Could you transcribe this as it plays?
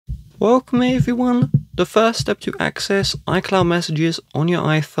Welcome everyone. The first step to access iCloud messages on your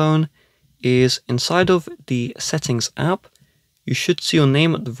iPhone is inside of the settings app. You should see your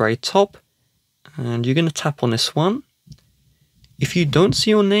name at the very top and you're going to tap on this one. If you don't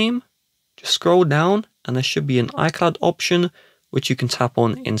see your name, just scroll down and there should be an iCloud option which you can tap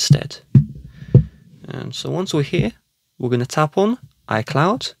on instead. And so once we're here, we're going to tap on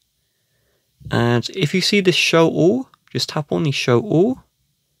iCloud. And if you see this show all, just tap on the show all.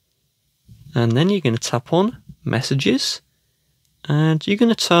 And then you're going to tap on messages and you're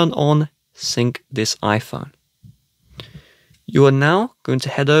going to turn on sync this iPhone. You are now going to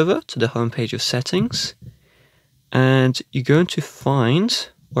head over to the homepage of settings and you're going to find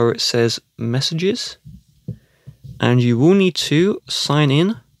where it says messages, and you will need to sign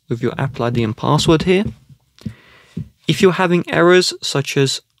in with your Apple ID and password here. If you're having errors such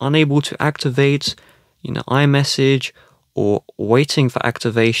as unable to activate, iMessage or waiting for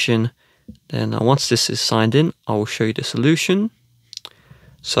activation, then once this is signed in, I will show you the solution.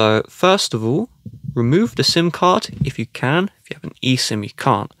 So first of all, remove the SIM card if you can. If you have an eSIM, you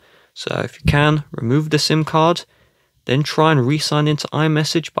can't. So if you can, remove the SIM card, then try and re-sign into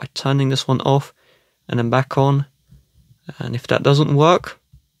iMessage by turning this one off and then back on. And if that doesn't work,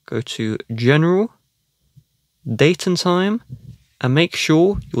 go to General, Date and Time, and make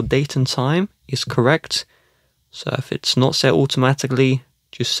sure your date and time is correct. So if it's not set automatically,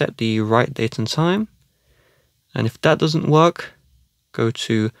 just set the right date and time. And if that doesn't work, go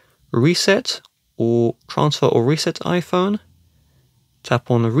to Reset or Transfer or Reset iPhone.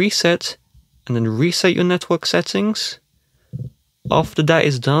 Tap on Reset and then reset your network settings. After that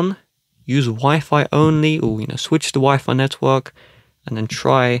is done, use Wi-Fi only or switch to Wi-Fi network and then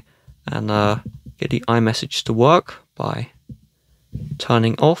try and get the iMessage to work by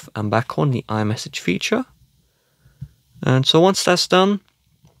turning off and back on the iMessage feature. And so once that's done,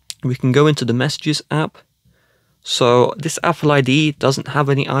 we can go into the Messages app. So this Apple ID doesn't have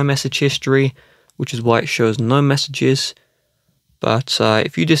any iMessage history, which is why it shows no messages. But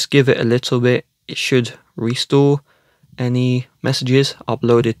if you just give it a little bit, it should restore any messages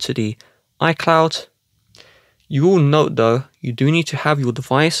uploaded to the iCloud. You will note though, you do need to have your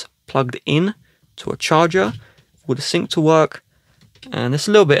device plugged in to a charger for the sync to work. And it's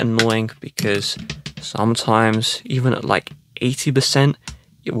a little bit annoying because sometimes even at like 80%,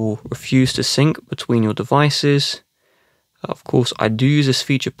 it will refuse to sync between your devices. Of course, I do use this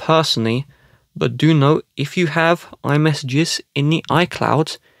feature personally, but do note if you have iMessages in the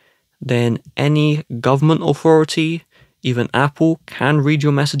iCloud, then any government authority, even Apple, can read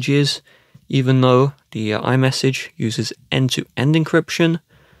your messages, even though the iMessage uses end-to-end encryption.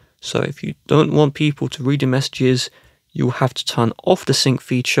 So if you don't want people to read your messages, you'll have to turn off the sync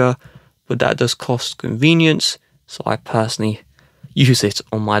feature, but that does cost convenience, so I personally use it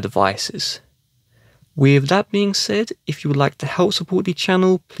on my devices. With that being said, if you would like to help support the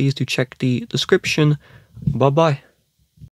channel, please do check the description. Bye bye.